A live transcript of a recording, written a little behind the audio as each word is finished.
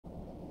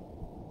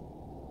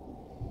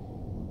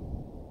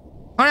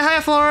Alright,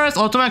 hi followers,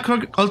 Ultimate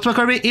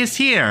Kirby is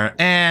here,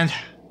 and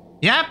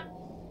yep,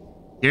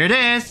 here it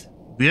is.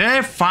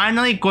 We're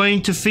finally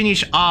going to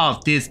finish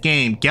off this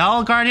game,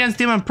 Grim Guardians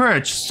Demon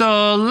Purge.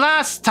 So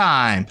last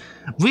time,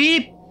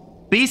 we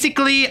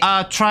basically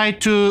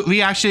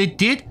we actually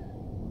did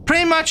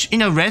pretty much,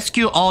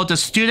 rescue all the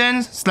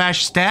students /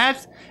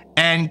 stats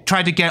and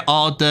try to get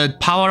all the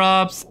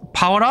power-ups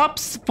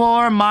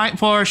for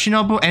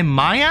Shinobu and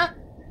Maya.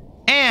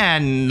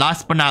 And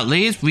last but not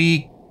least,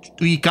 we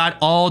got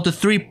all the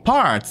 3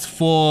 parts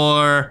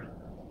for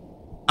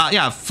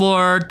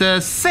the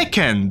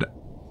second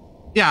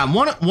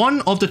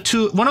one of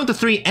the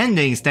 3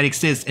 endings that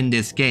exist in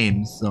this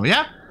game. So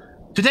yeah,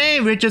 today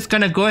we're just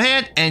gonna go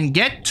ahead and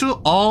get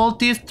to all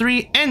these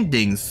 3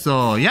 endings.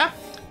 So yeah,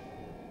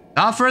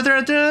 without further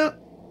ado,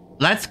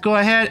 let's go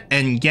ahead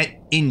and get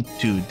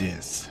into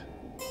this.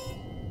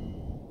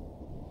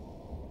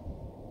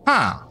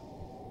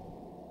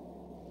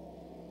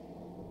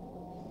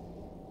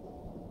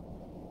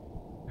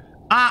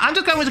 I'm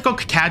just going to go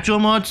casual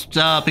mode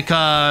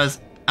because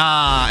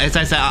as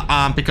I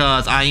said,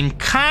 because I'm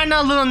kind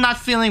of a little not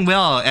feeling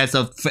well as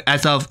of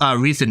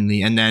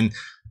recently, and then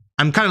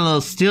I'm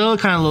still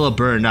kind of a little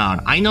burned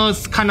out. I know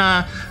some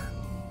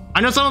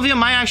of you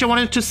might actually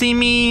wanted to see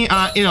me,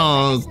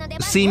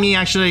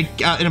 actually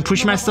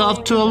push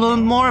myself to a little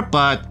more,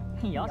 but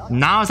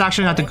now is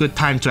actually not a good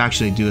time to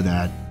actually do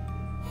that.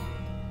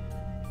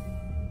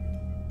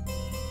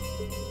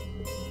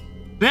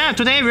 Yeah,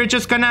 today we're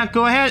just gonna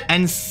go ahead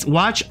and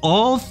watch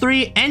all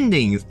 3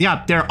 endings.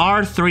 Yeah, there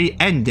are 3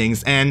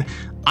 endings, and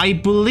I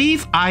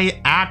believe I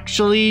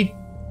actually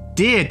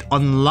did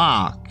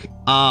unlock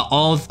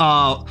all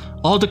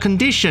the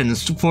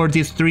conditions for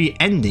these 3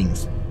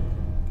 endings.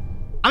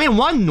 I mean,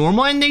 1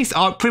 normal endings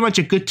are pretty much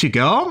good to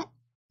go,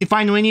 if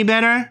I know any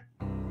better.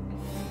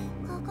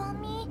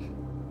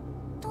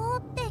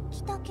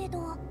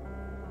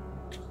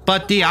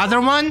 But the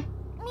other one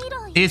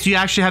is you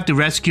actually have to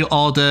rescue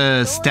all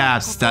the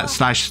staff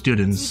 /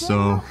 students,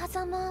 so...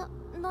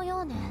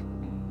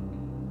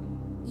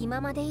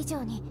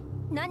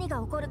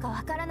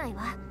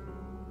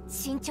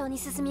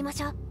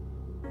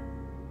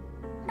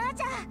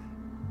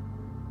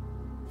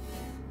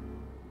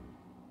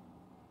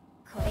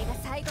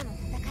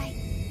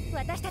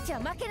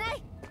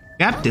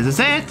 Yep, this is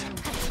it.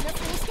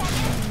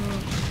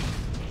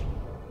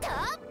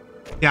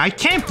 Yeah, I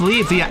can't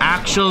believe we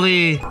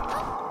actually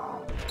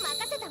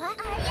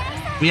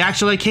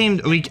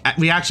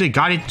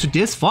got it to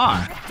this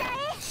far.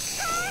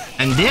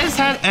 And this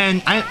had,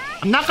 and I'm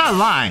not gonna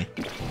lie,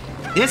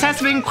 this has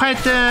been quite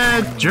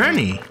the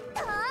journey.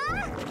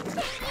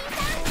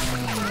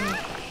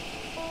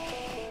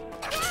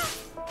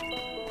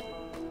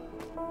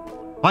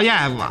 But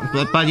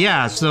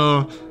yeah,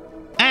 so,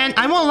 and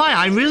I won't lie,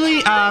 I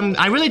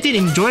really did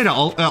enjoy it.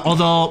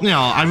 Although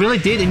I really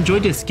did enjoy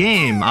this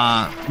game.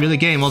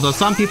 Although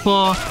some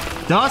people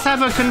does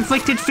have a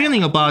conflicted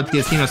feeling about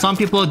this. Some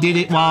people did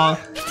it while,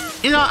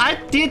 I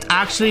did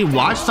actually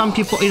watch some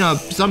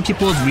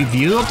people's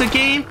review of the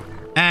game,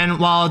 and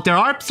while there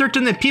are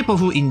certain people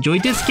who enjoy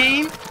this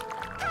game,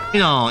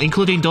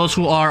 including those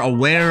who are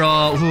aware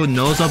of, who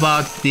knows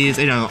about these,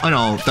 the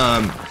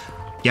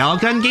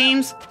Galgun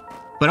games,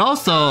 but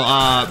also,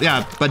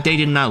 but they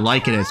did not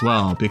like it as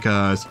well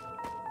because,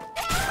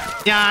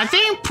 I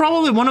think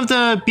probably one of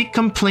the big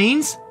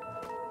complaints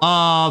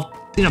of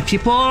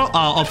people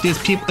of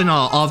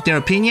their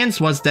opinions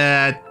was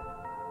that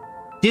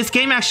this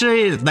game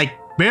actually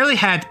barely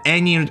had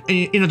any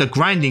the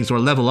grindings or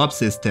level up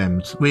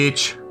systems,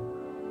 which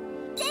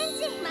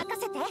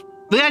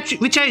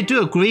I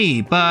do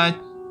agree. But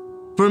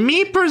for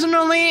me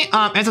personally,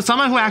 as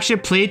someone who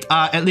actually played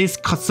at least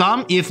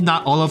some, if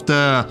not all of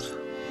the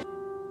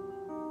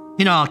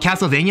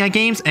Castlevania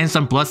games and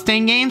some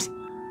Bloodstained games,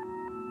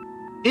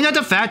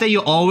 the fact that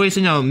you always,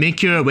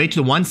 make your way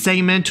to one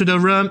segment to the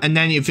room, and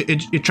then if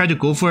you try to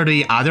go for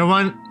the other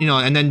one,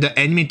 and then the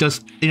enemy does,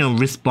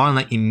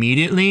 respawn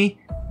immediately.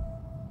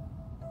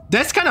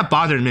 That's kind of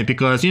bothered me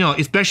because,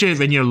 especially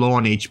when you're low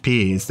on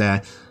HP, is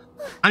that,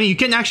 I mean, you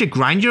can actually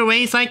grind your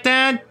ways like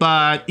that,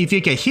 but if you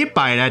get hit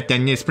by that,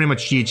 then it's pretty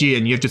much GG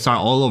and you have to start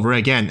all over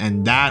again,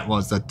 and that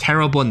was a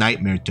terrible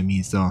nightmare to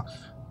me, so.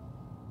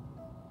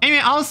 Anyway,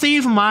 I'll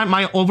save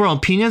my overall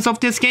opinions of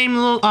this game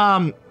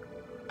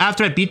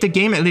after I beat the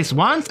game at least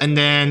once, and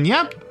then,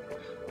 yep.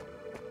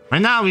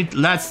 Right now,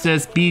 let's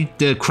just beat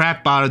the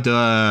crap out of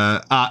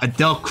the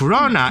Adele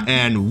Corona,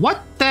 and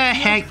what the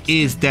heck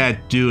is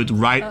that dude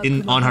right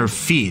on her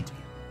feet?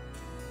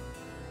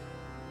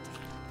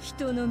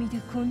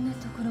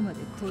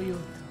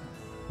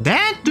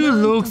 That dude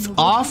looks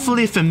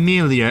awfully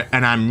familiar,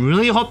 and I'm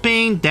really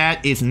hoping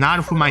that is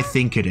not whom I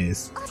think it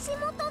is.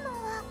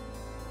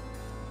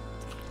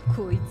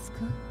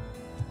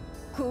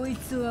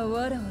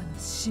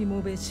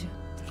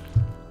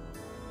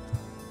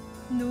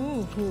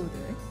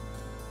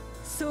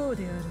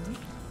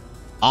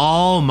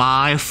 Oh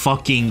my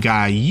fucking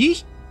god.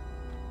 Yes,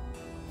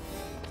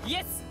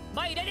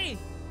 my lady.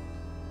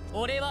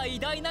 俺は偉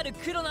大なる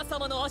クロナ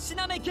様の足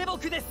なめ下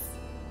僕です。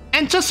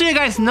And just so you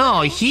guys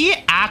know, he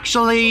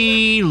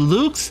actually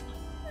looks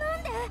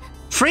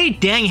pretty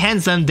dang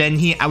handsome than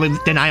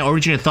I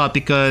originally thought,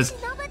 because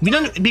you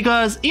know,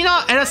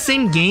 in the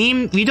same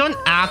game we don't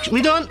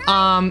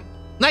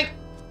like,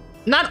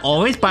 not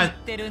always, but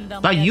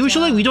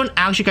usually we don't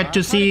actually get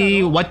to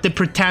see what the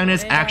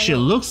protagonist actually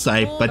looks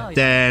like. But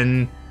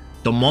then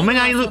the moment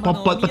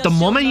the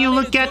moment you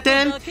look at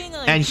them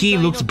and he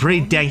looks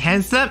pretty dang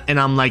handsome, and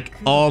I'm like,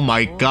 oh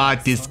my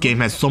god, this game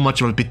has so much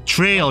of a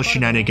betrayal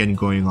shenanigan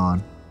going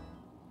on.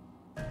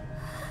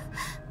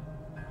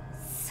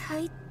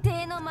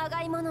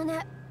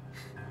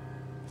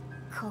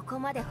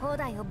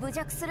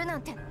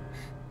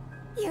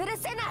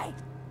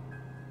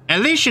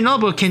 At least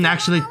Shinobu can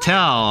actually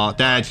tell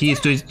that he's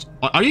doing.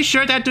 Are you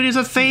sure that dude is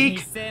a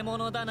fake?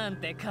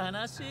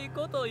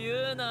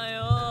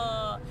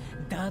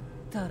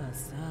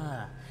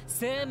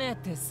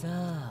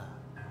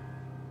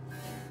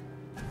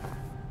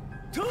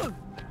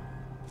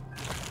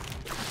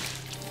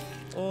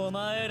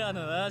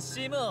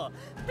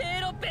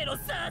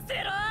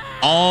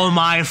 Oh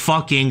my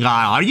fucking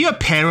god. Are you a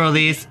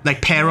parolist?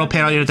 Like Pero,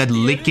 you're that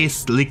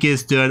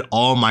lickiest dude?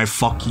 Oh my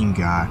fucking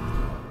god.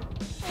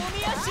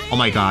 Oh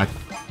my god.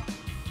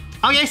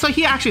 Okay, so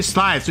he actually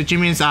slides, which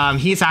means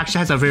he actually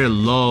has a very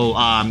low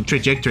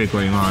trajectory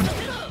going on.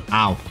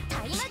 Ow.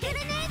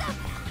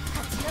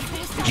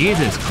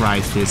 Jesus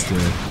Christ, this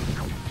dude.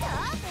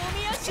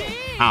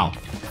 Ow.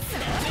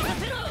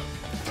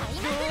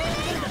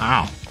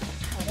 Ow.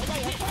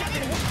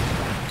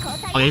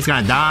 Okay, he's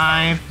gonna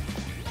die.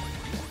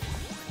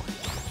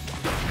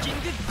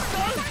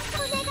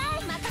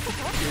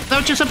 So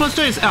what you're supposed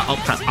to do is... oh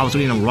crap, I was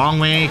reading the wrong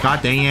way.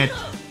 God dang it.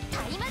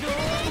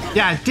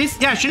 Yeah,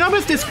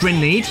 Shinobu's this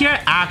grenade here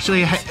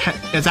actually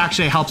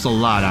helps a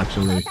lot,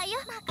 actually.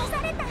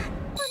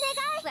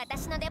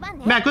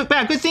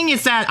 Good thing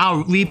is that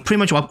we pretty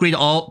much upgrade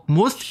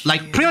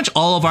pretty much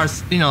all of our,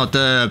 you know,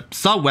 the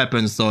sub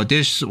weapons, so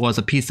this was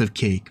a piece of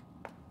cake.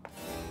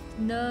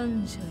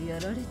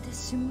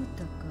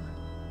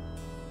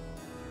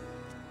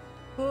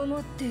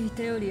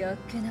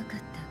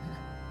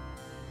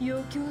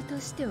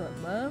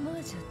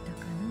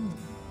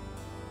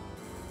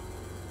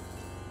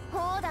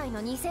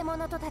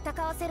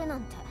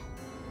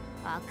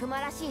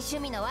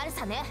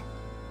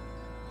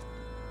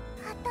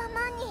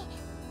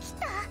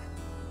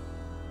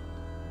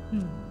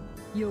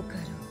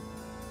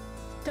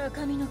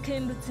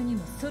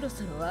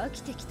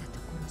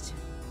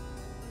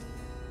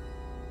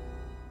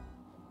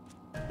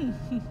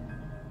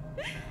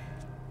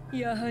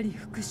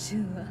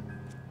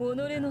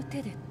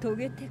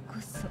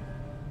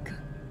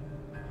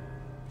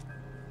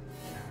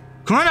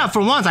 Corona,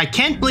 for once, I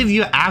can't believe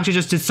you actually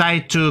just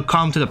decided to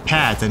come to the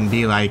past and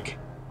be like,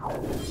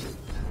 alright,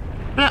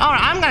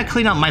 I'm gonna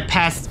clean up my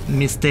past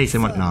mistakes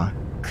and whatnot.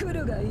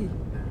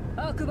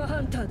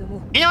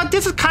 You know,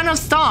 this is kind of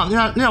stuff. You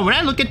know, when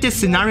I look at this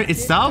scenario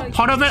itself,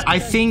 part of it, I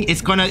think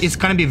it's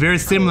gonna be very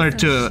similar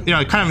to, you know,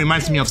 it kind of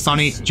reminds me of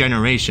Sonic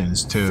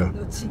Generations too.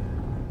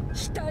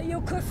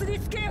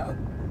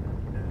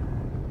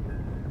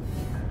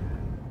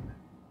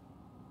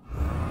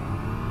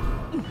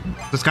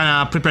 Just kind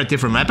of prepare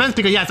different weapons,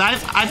 because yes,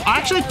 I've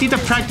actually did a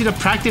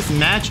practice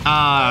match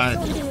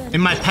in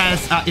my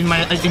past in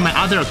my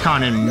other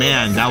account, and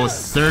man, that was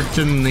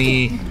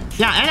certainly,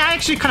 yeah, and I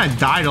actually kind of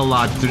died a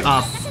lot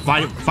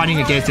fighting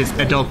against this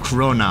adult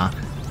Corona.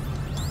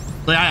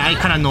 So I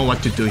kind of know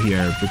what to do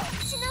here, but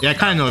yeah, I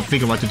kind of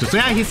think what to do. So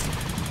yeah,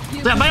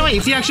 by the way,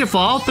 if you actually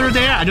fall through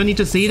there, I don't need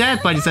to see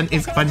that, but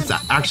it's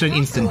actually an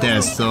instant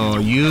death. So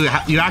you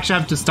actually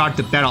have to start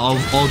the battle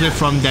all the way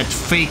from that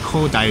fake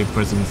Hodai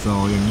person.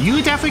 So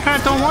you definitely kind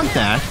of don't want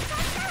that.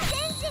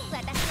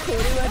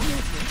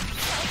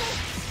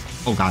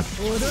 Oh god.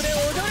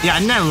 Yeah,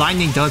 and that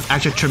lightning does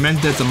actually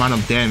tremendous amount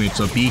of damage,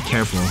 so be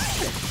careful.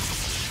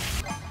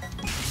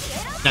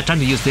 Yeah, time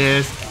to use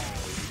this.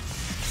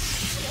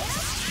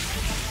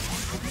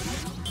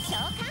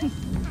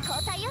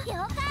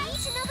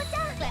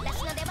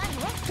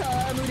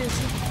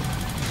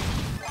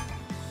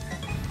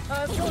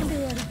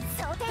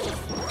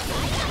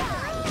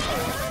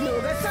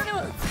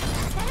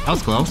 That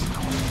was close.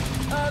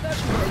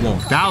 Whoa,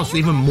 that was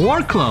even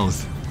more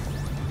close.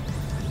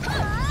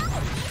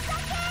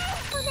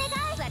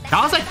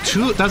 That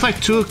was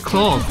like two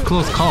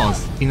close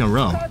calls in a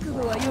row.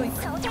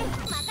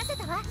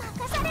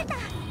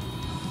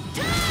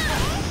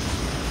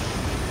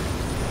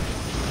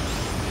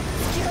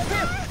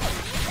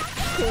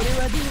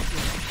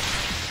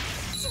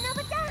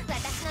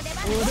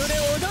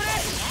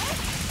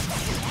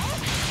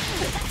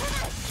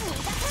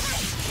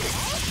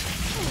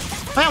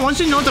 But once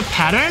you know the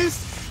patterns,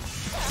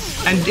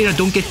 and you know,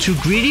 don't get too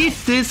greedy,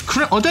 this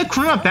other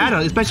Corona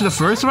battle, especially the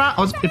first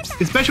round,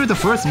 especially the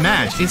first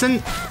match, it's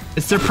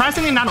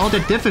surprisingly not all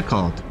that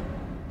difficult.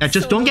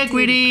 Just don't get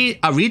greedy,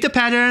 read the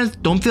patterns,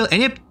 don't feel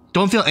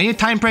any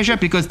time pressure,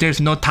 because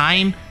there's no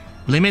time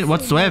limit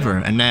whatsoever,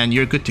 and then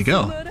you're good to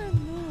go.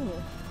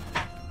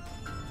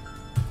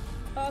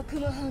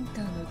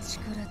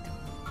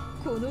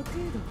 ま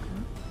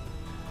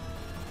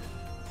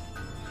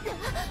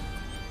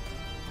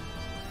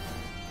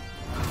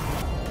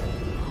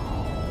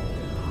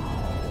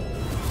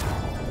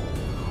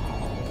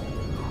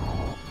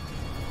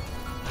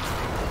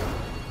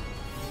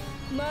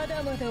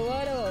だまだ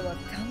わらわは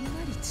たんま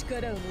り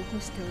力を残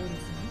しておるぞ。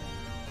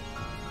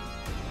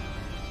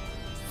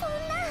そん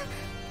な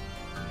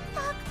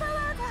ダークパワ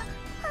ーが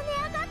跳ね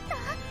上がった。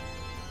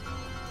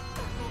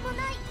とんでもな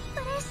いプ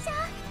レッシャ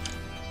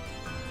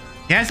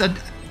ー。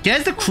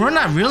Guess the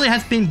corona really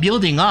has been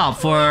building up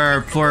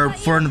for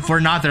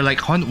another like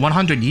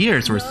 100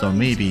 years or so,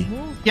 maybe.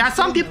 Yeah,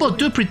 some people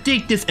do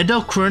predict this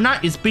adult corona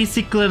is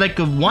basically like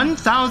a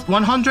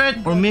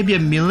 1,100 or maybe a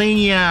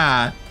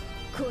millennia,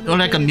 or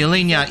like a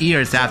millennia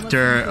years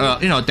after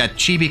you know, that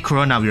chibi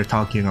corona we were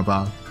talking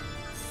about.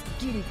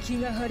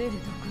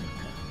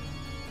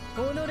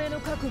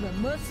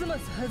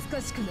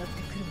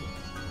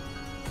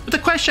 But the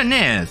question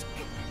is,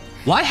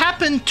 what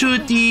happened to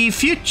the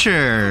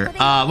future?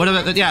 What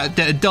about the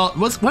adult?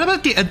 What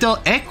about the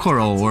adult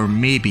Ekoro, or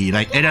maybe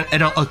like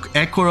adult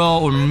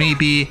Ekoro, or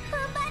maybe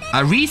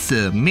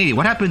Risu? Maybe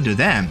what happened to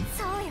them?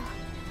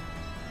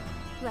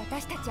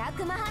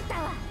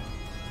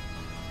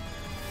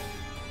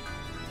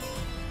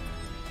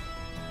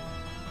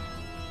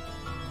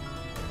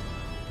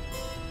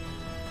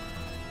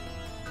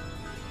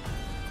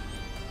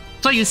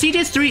 So you see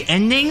these three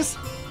endings?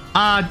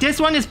 This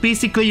one is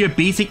basically your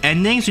basic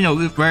endings, you know,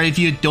 where if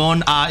you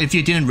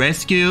didn't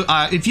rescue,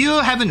 if you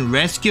haven't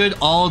rescued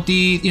all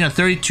the, you know,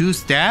 32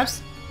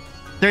 steps,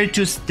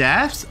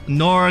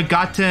 nor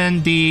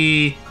gotten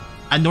the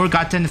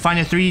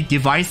final 3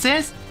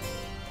 devices,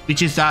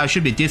 which is,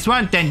 should be this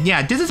one, then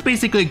yeah, this is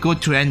basically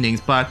good 2 endings,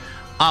 but,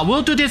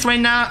 we'll do this right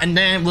now, and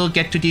then we'll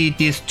get to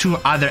these 2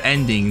 other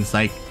endings,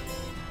 like,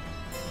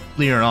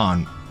 later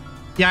on.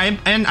 Yeah,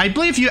 and I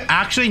believe you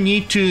actually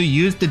need to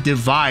use the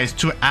device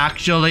to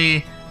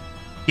actually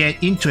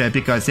get into it,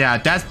 because yeah,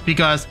 that's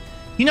because,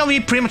 you know,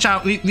 we pretty much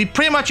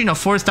you know,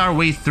 forced our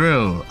way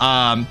through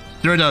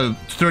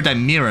through that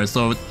mirror.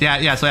 So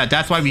yeah,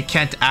 that's why we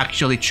can't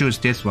actually choose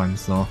this one.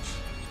 So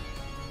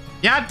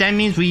yeah, that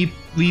means we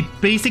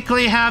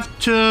basically have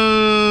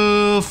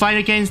to fight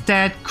against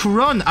that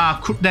corona,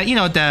 that, you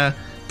know, the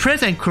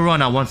present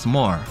corona once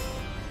more,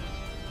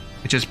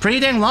 which is pretty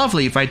dang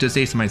lovely, if I do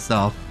say so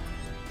myself.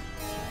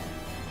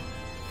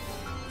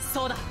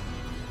 そうだ、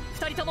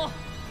2人とも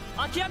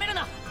諦める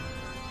な。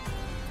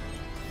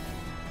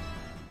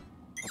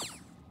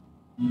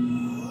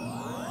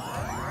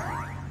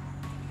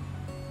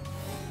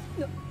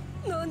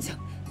なんじゃ、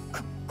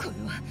これ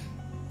は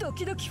ド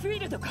キドキフィー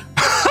ルドか。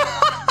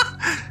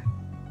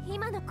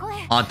今の声。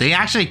Oh, they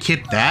actually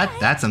kept that?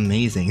 That's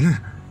amazing.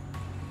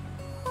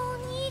 お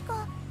兄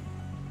が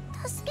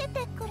助け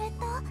てくれ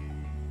た。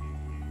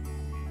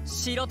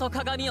城と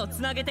鏡をつ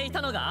なげてい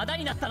たのがあだ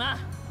になったな。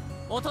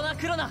大人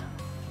クロナ。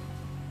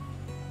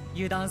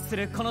油断す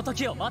るこの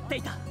時を待って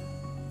いた。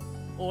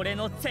俺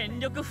の全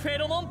力フェ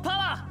ロモンパ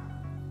ワ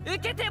ー受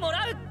けても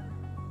らう。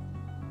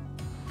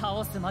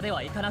倒すまで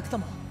はいかなくと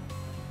も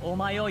お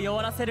前を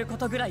弱らせるこ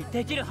とぐらい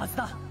できるはず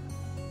だ。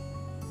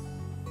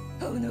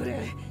おの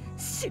れ、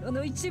城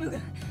の一部が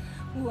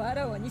わ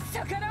らわに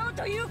逆らおう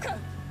というか。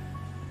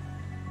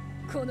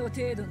この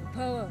程度の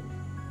パワー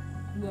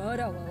にわ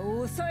らわ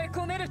を抑え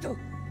込めると思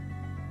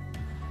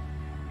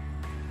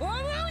うな。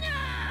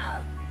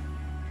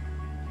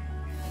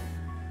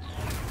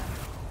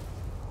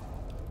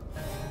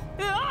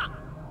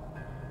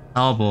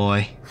Oh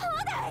boy.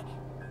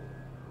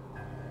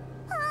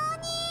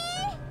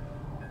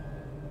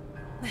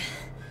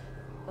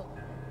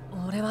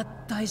 俺は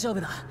大丈夫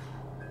だ。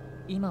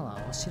今は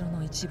お城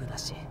の一部だ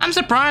し。I'm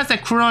surprised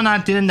that Corona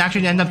didn't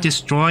actually end up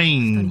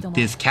destroying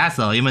this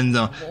castle, even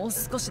though. もう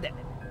少しで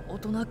大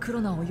人ク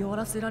ロナを弱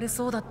らせられ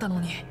そうだった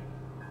のに。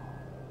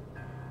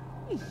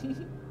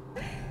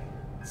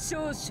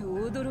少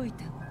々驚い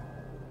たが、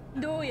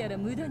どうやら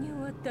無駄に終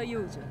わった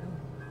ようじゃの。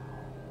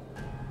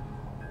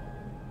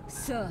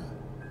さ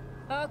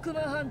あ、悪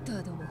魔ハンタ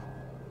ーども、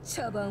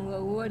茶番は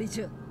終わり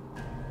じゃ。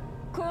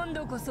今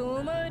度こそ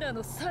お前ら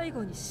の最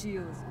後にし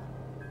ようぜ。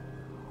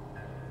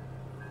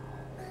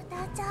無駄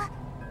じゃ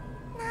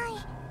ない。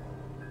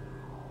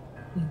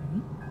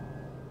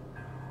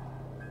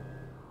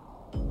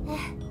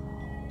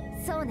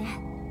そうね。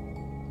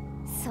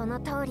その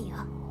通りよ。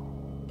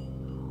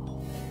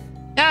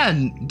Yeah,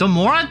 the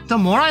more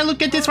I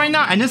look at this right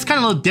now, and it's kind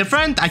of a little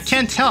different, I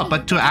can't help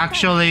but to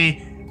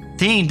actually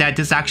think that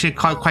this is actually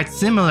quite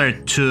similar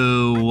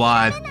to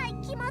what,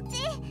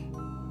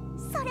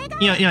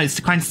 you know, it's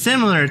quite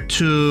similar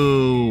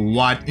to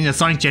what, you know,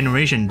 Sonic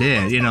Generation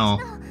did, you know.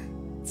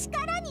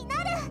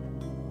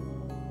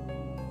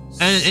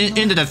 And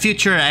into the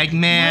future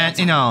Eggman,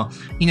 you know,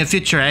 in the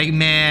future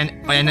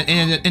Eggman,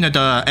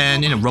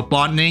 and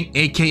Robotnik,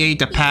 aka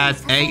the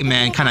past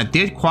Eggman, kind of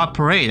did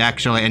cooperate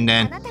actually, and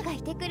then.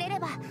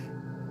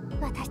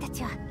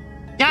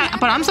 Yeah,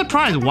 but I'm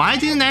surprised. Why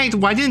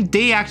didn't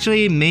they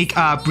actually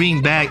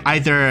bring back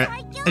either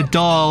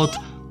adult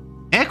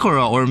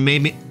Ekoro or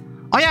maybe?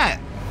 Oh yeah,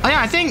 Oh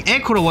yeah, I think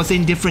Ekuro was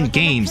in different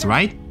games,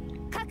 right?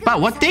 But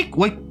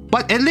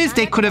but at least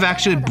they could have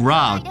actually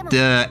brought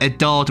the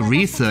adult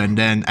reason.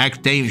 Then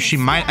they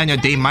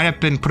might have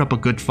been put up a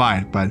good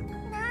fight, but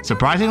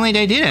surprisingly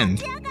they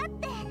didn't.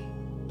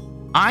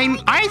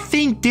 I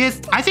think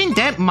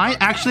that might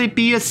actually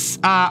be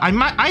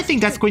I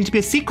think that's going to be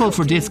a sequel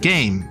for this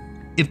game.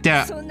 If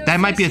that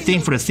might be a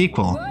thing for the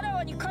sequel.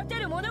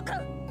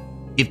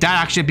 If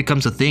that actually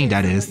becomes a thing,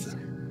 that is.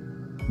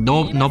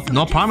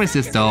 No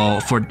promises though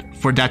for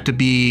that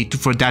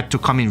to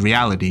come in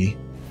reality.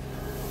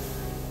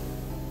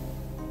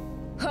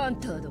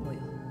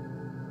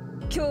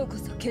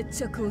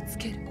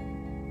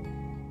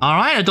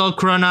 Alright, adult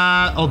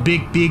Corona or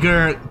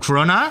bigger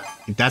Corona.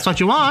 If that's what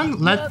you want,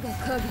 let.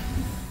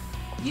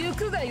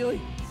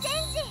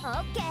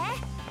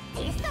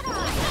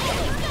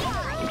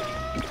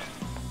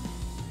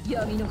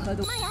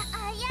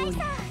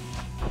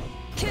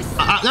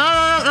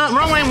 No,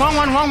 wrong way, wrong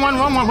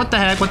one. What the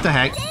heck?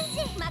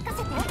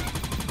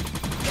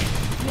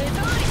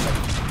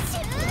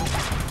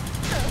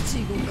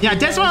 Yeah,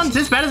 this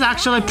battle is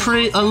actually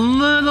a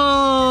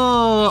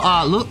little,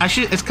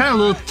 actually, it's kind of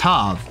a little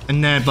tough,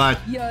 and then, but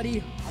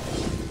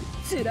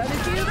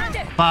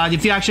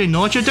if you actually know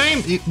what you're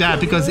doing, yeah,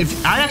 because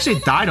if I actually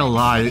died a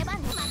lot.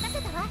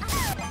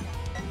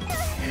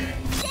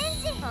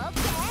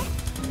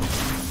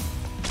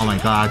 Oh my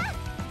god.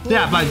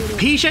 Yeah, but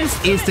patience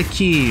is the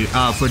key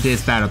for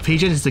this battle.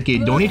 Patience is the key.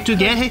 No need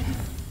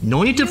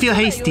to feel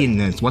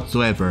hastiness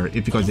whatsoever.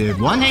 Because if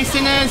one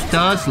hastiness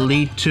does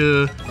lead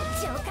to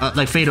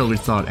like fatal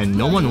result, and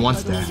no one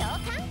wants that.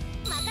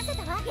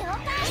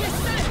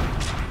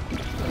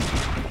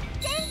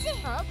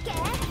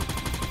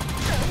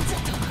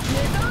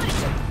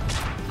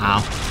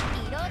 Ow.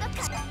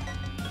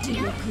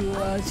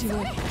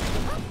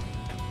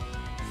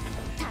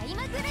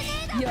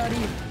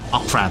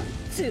 Oh crap.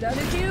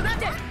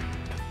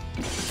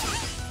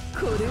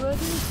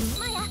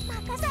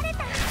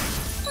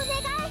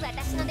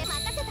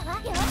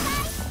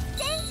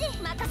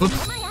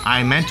 Oops,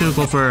 I meant to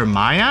go for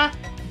Maya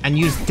and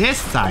use this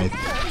side.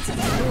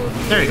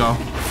 There you go.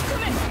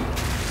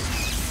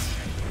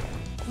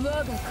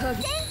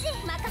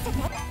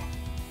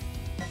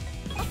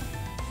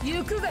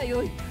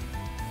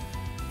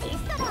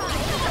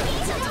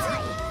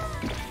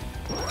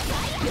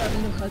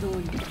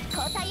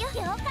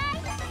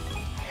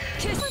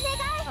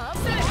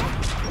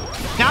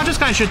 Yeah, I'll just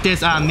kind of shoot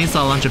this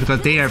missile launcher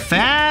because they are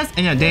fast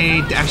and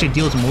they actually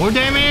deals more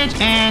damage,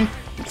 and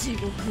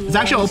it's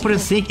actually open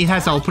and seek. It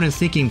has open and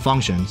seeking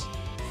functions.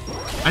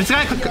 And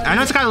I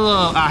know it's got a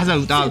little has a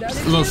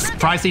little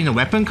pricey in the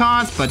weapon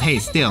cost, but hey,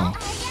 still.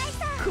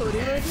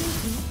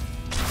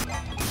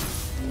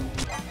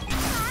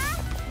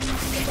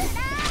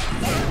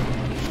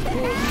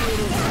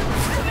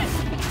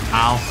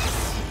 Ow.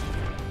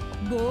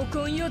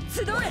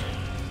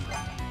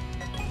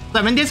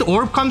 So when this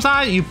orb comes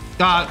out,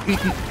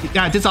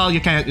 yeah, this all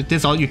you can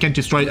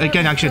destroy. You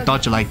can actually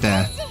dodge it like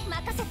that.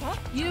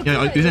 You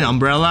know, use an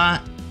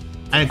umbrella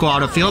and go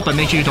out of field, but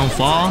make sure you don't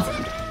fall.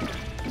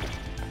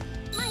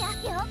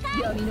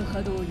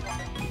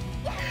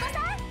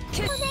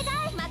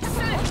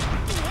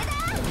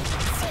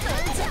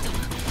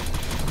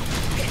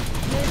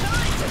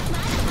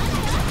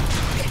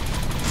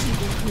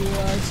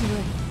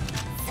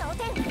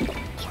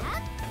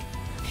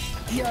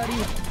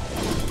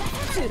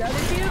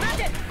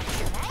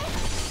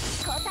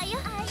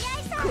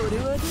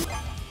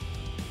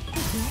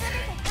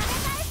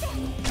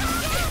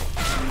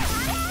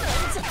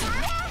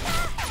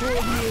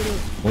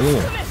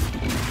 Oh.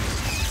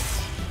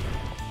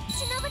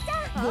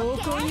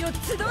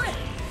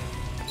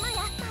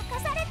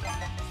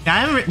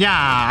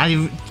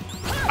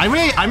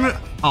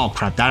 Oh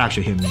crap, that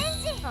actually hit me.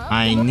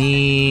 I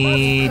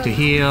need to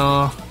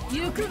heal.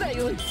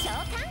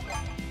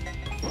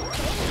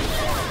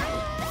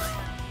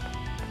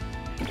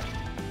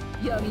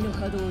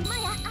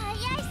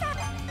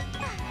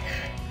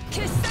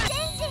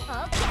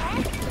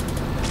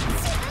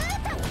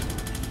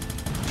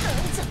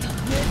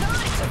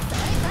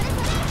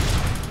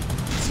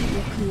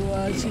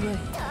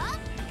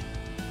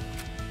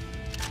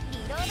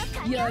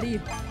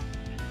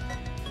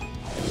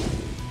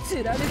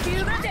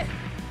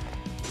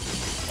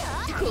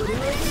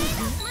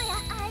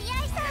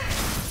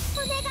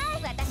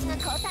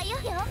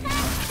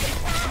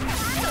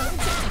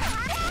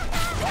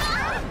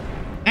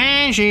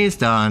 And she's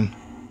done.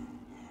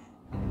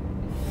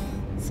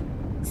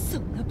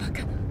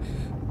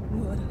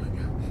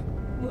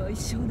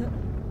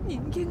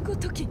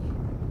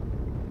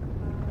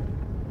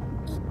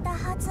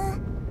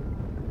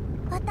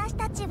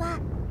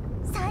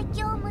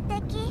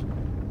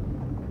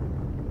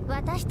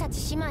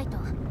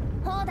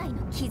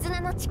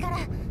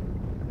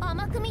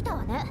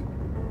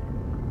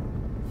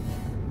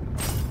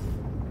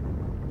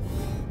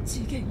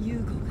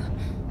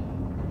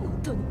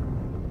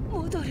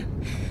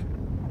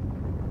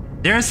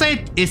 They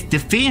say it's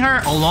defeating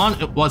her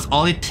alone was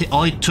all it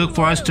took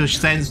for us to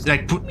send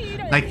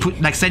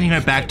sending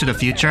her back to the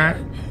future.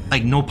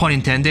 Like, no pun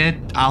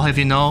intended. I'll have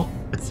you know.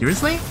 But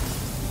seriously?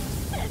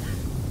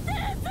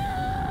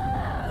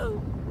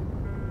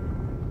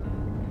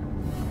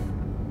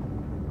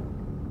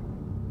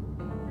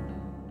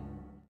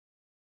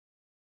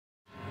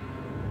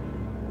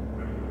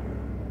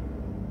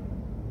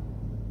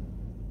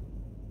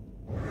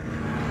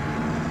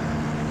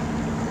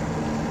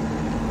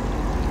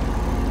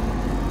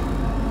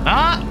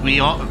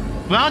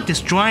 Well,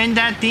 destroying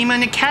that demon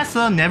in the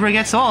castle never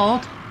gets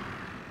old.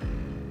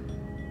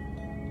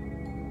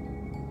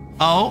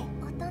 Oh.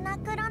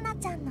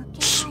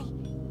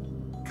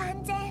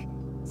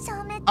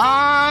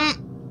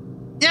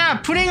 Yeah,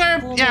 putting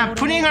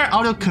her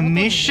out of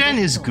commission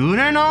is good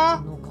and all,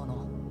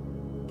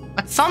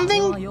 but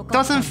something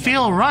doesn't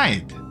feel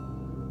right.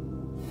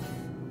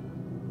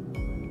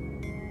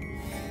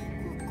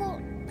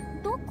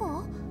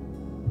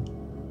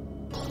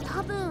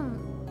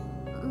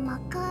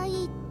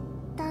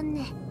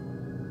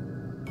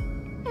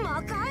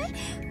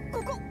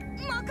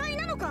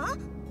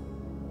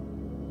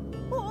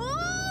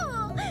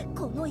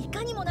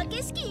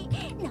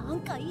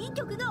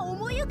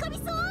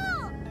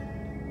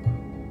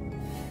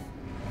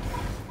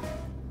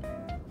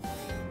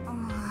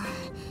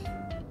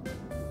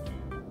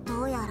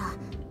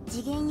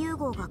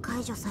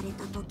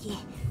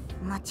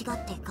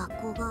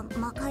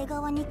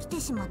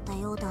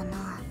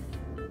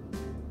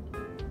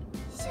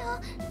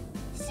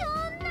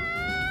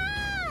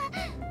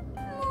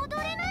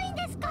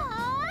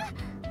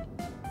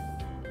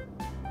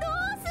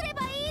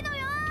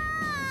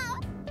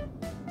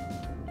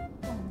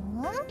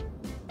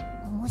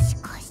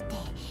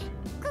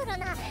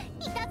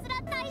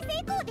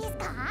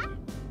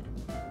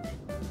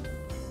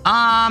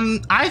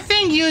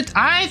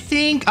 I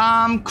think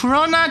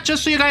Corona,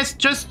 just so you guys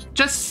just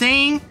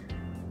saying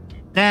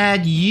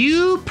that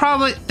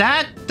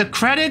the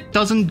credit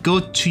doesn't go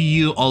to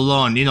you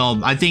alone. You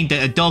know, I think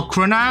the adult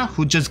Corona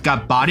who just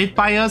got bodied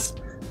by us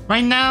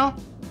right now,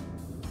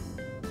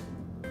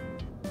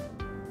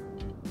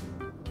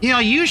 you know,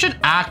 you should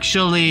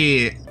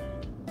actually,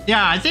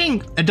 yeah, I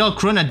think adult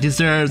Corona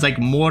deserves like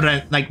more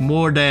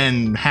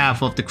than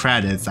half of the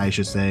credits, I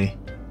should say.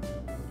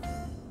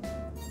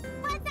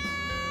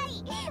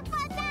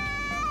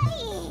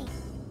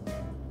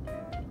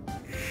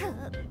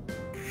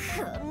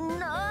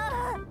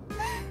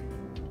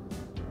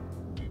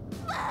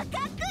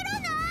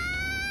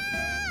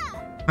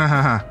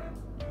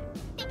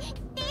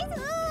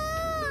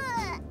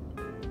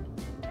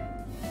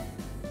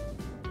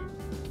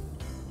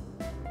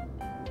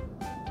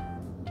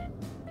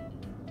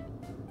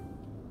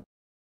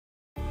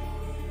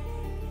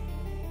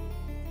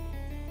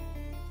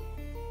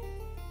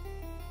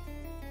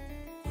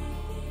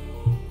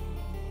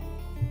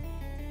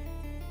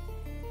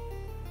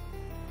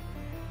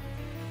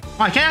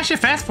 Oh, I can actually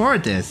fast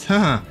forward this.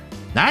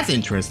 That's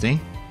interesting.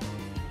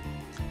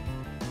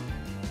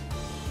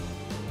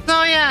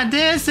 So yeah,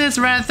 this is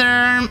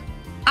rather,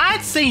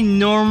 I'd say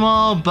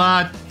normal,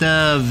 but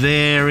I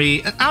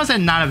would say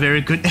not a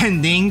very good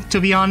ending,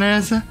 to be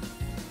honest.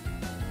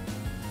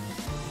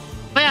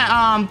 But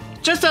yeah,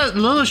 just a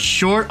little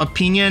short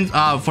opinion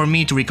for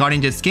me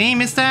regarding this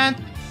game is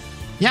that,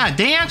 yeah,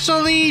 they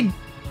actually,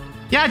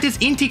 yeah, this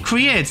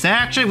inticreates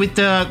actually with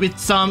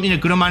some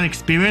good amount of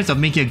experience of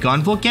making a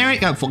Gunvolt game,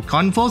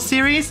 Gunvolt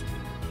series,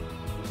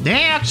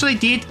 they actually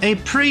did a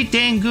pretty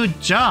dang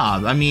good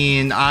job. I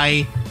mean,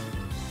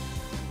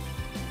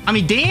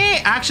 they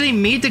actually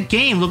made the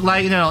game look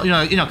like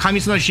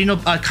Kamisono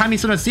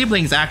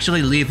siblings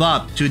actually live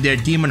up to their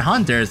demon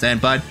hunters,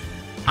 but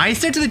I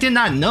certainly did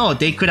not know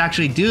they could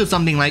actually do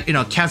something like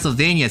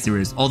Castlevania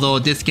series. Although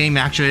this game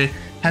actually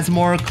has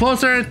more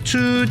closer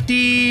to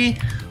the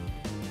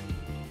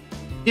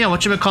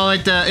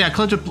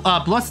closer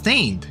to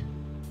Bloodstained.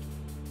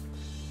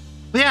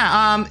 But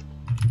yeah,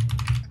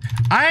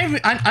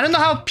 I don't know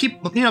how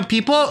people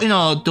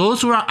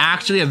those who are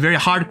actually a very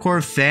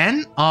hardcore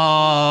fan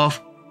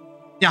of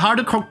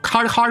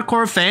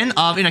hardcore fan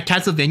of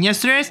Castlevania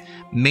series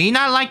may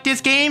not like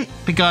this game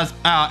because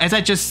as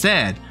I just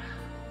said,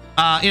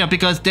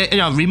 because they,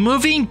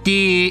 removing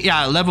the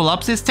level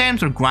up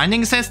systems or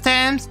grinding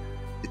systems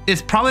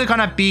is probably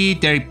gonna be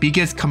their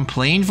biggest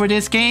complaint for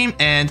this game.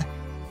 And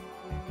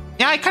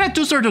yeah, I kind of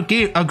do sort of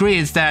agree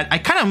is that I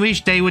kind of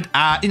wish they would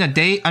I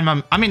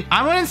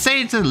wouldn't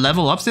say it's a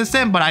level up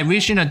system, but I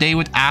wish they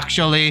would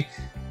actually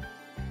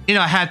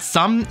had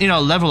some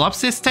level up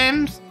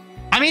systems.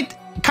 I mean, it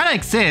kind of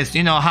exists,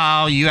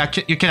 how you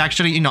can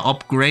actually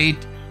upgrade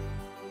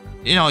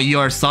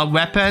your sub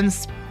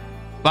weapons,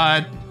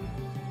 but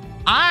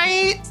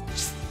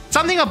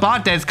something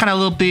about that is kind of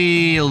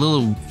a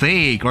little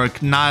vague, or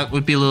not,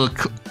 would be a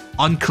little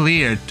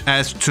unclear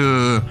as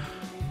to,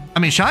 I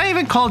mean, should I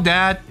even call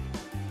that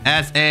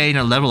as a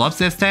level up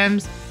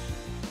systems?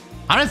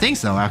 I don't think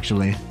so,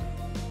 actually.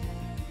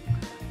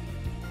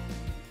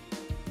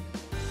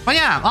 But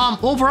yeah,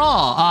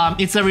 overall,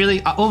 it's a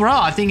really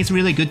overall I think it's a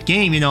really good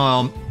game. You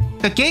know,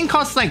 the game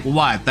costs like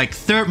what, like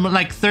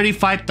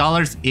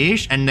 $35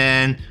 ish, and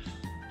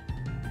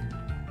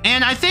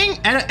I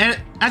think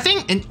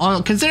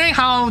considering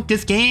how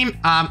this game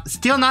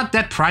still not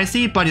that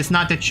pricey, but it's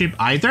not that cheap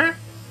either.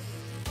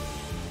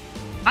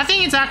 I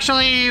think it's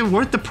actually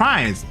worth the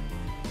price.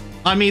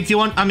 I mean, if you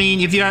want, I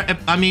mean, if you're,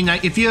 I mean,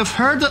 if you have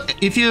heard,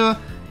 if you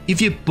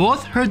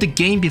both heard the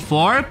game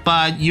before,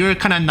 but you're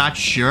kind of not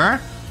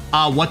sure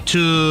what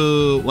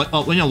to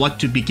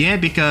begin,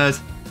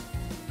 because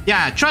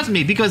yeah, trust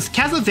me, because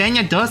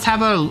Castlevania does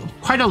have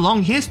quite a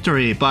long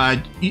history, but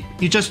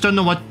you just don't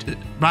know what.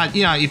 But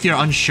you know, if you're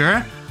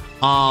unsure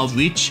of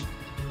which,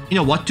 you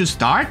know, what to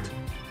start.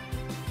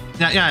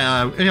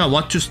 You know,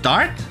 what to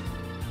start.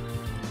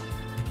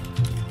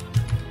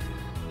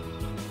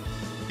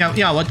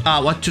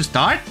 What to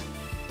start?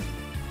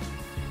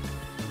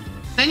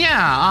 Then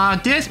yeah,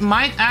 this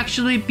might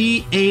actually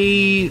be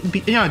a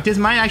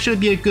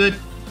good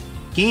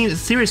game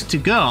series to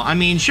go. I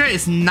mean, sure,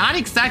 it's not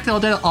exactly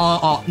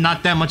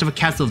not that much of a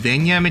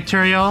Castlevania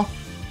material,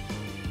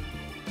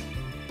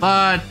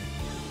 but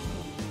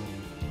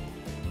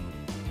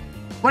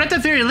at the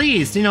very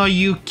least, you know,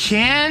 you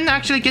can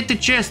actually get the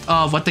gist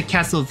of what the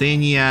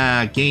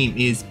Castlevania game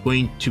is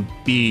going to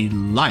be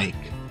like.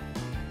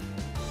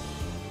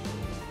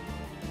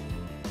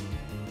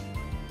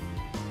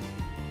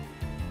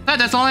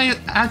 That's all I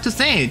have to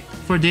say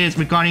for this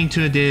regarding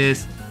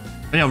this.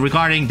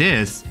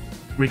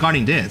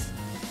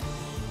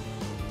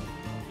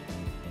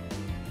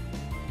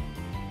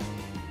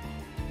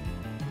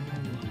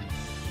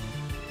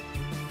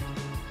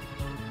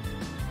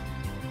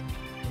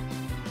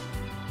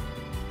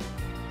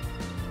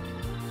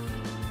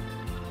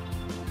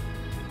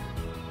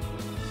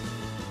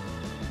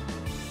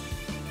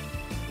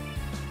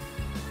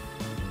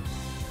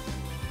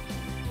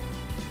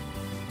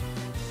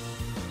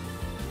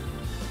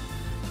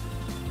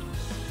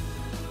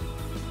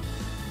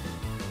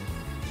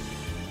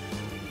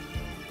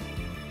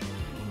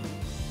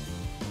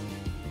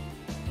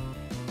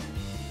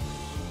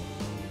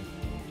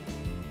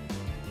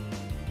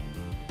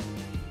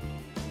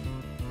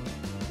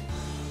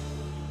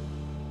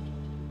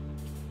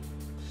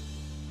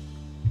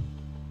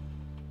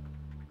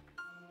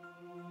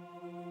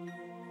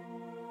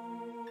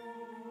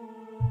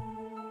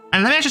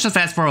 And let me just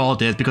fast forward all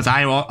this, because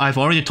I've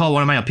already told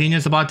one of my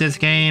opinions about this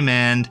game,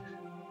 and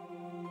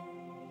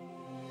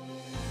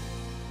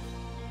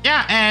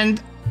yeah, and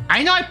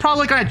I know I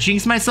probably gotta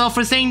jinx myself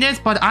for saying this,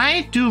 but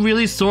I do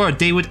really thought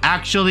they would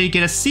actually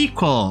get a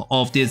sequel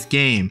of this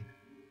game.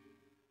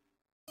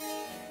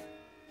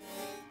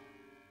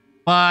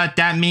 But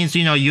that means,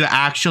 you know,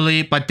 I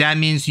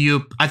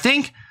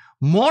think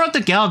more of the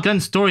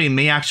Galgun story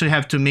may actually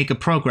have to make a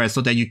progress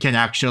so that you can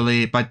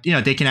actually, but you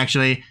know, they can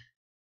actually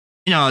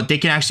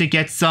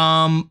get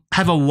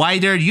have a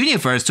wider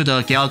universe to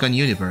the Galgun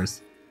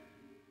universe.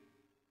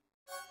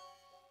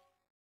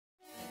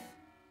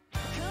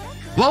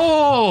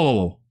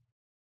 Whoa!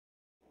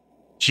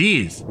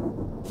 Jeez.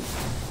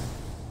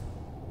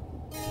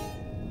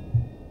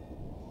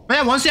 But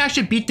yeah, once you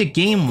actually beat the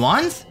game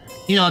once,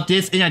 you know,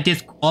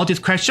 all this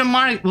question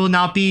mark will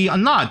now be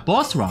unlocked,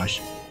 boss rush.